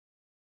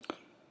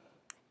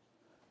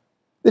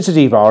This is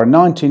Ivar, a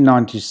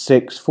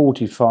 1996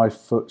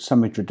 45-foot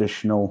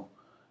semi-traditional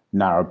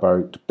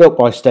narrowboat built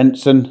by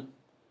Stenson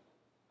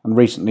and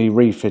recently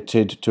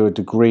refitted to a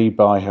degree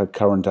by her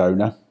current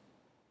owner.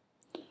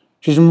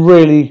 She's in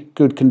really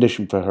good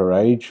condition for her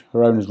age.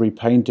 Her owner's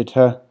repainted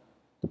her.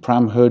 The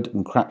pram hood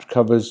and cratch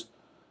covers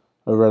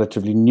are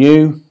relatively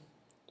new.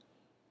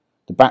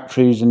 The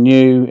batteries are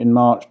new in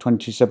March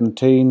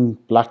 2017.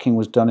 Blacking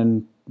was done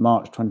in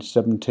March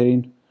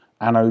 2017.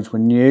 Anodes were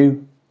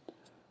new.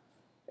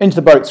 Into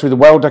the boat through the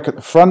well deck at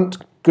the front.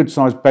 Good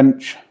sized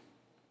bench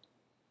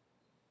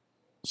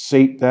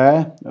seat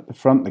there at the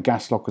front. The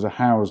gas lockers are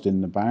housed in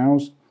the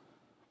bows.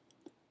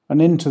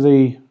 And into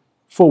the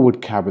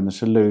forward cabin, the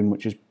saloon,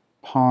 which is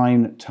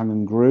pine, tongue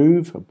and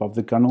groove above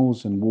the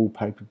gunnels and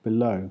wallpapered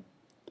below.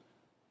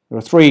 There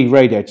are 3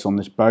 radiators on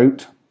this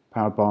boat,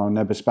 powered by an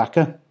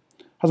Eberspacher.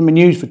 Hasn't been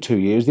used for 2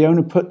 years. The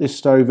owner put this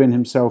stove in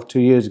himself 2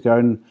 years ago,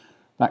 and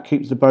that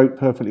keeps the boat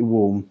perfectly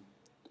warm.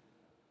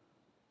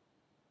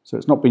 So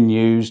it's not been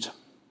used.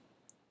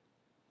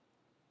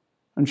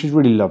 And she's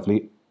really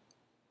lovely.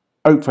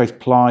 Oak face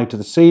ply to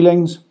the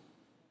ceilings.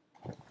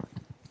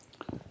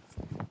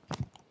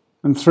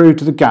 And through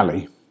to the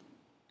galley.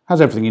 Has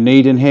everything you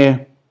need in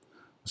here.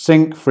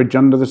 Sink, fridge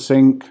under the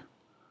sink.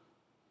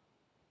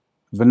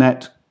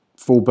 Vanette,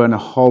 4-burner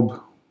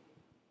hob.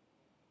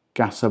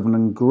 Gas oven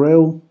and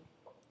grill.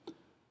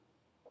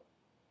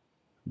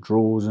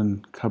 Drawers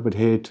and cupboard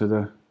here to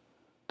the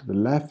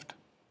left.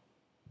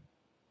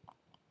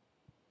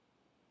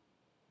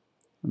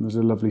 And there's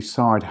a lovely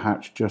side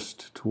hatch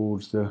just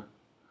towards the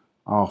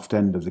aft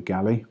end of the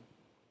galley.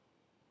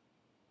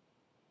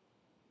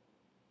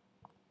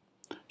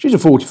 She's a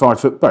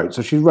 45-foot boat,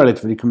 so she's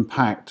relatively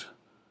compact.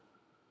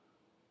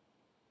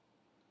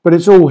 But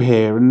it's all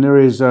here, and there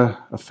is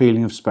a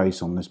feeling of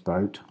space on this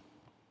boat.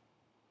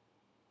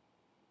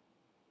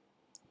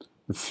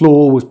 The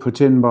floor was put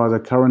in by the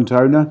current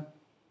owner.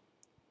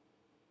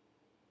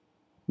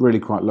 Really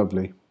quite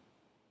lovely.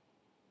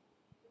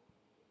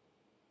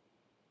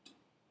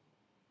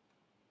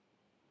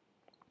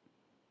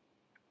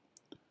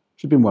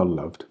 She's been well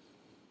loved.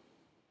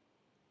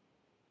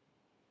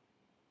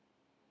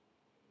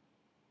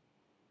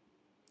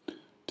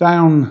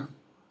 Down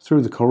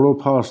through the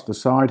corridor past the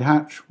side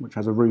hatch, which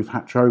has a roof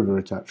hatch over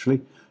it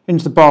actually,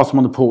 into the bathroom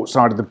on the port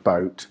side of the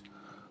boat.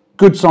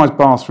 Good sized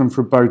bathroom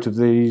for a boat of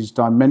these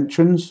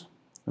dimensions.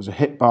 There's a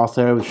hip bath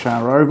there with a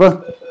shower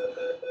over.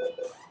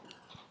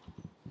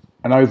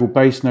 An oval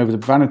basin over the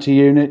vanity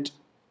unit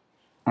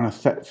and a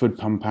Thetford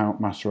pump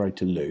out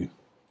macerator loo.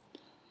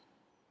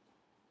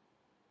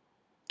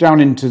 Down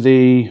into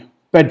the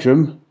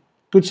bedroom,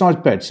 good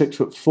sized bed,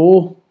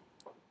 6'4",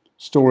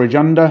 storage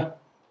under.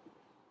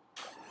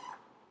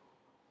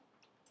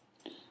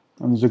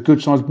 And there's a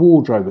good sized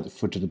wardrobe at the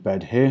foot of the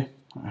bed here.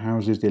 That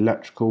houses the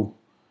electrical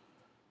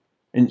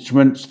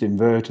instruments, the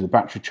inverter, the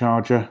battery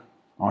charger,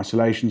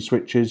 isolation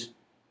switches,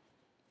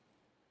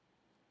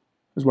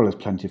 as well as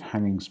plenty of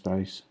hanging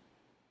space.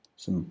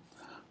 Some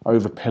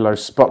over pillow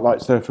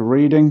spotlights there for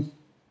reading.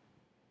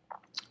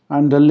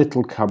 And a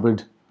little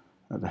cupboard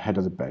at the head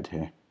of the bed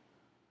here.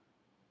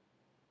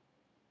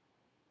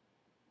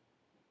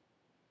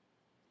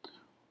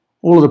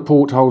 All of the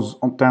portholes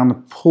down the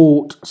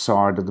port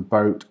side of the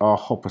boat are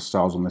hopper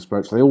styles on this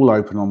boat, so they all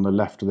open on the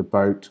left of the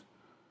boat.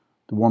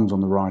 The ones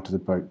on the right of the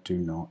boat do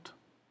not.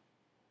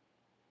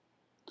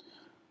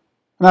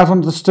 And out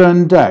onto the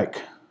stern deck.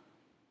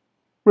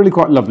 Really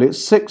quite lovely. It's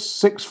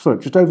 6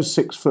 foot, just over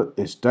 6 foot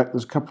this deck.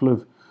 There's a couple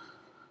of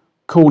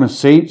corner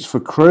seats for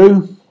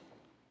crew.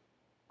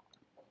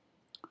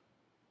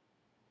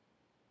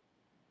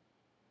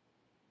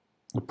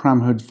 The pram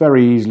hood's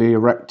very easily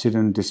erected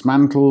and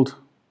dismantled.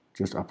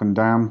 Just up and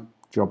down,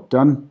 job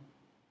done.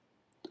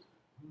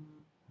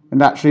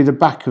 And actually the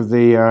back of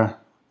the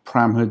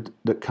pram hood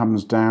that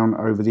comes down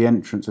over the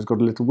entrance has got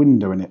a little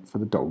window in it for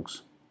the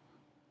dogs.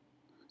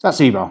 So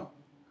that's Ivar.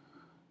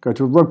 Go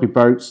to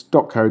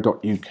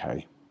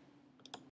rugbyboats.co.uk.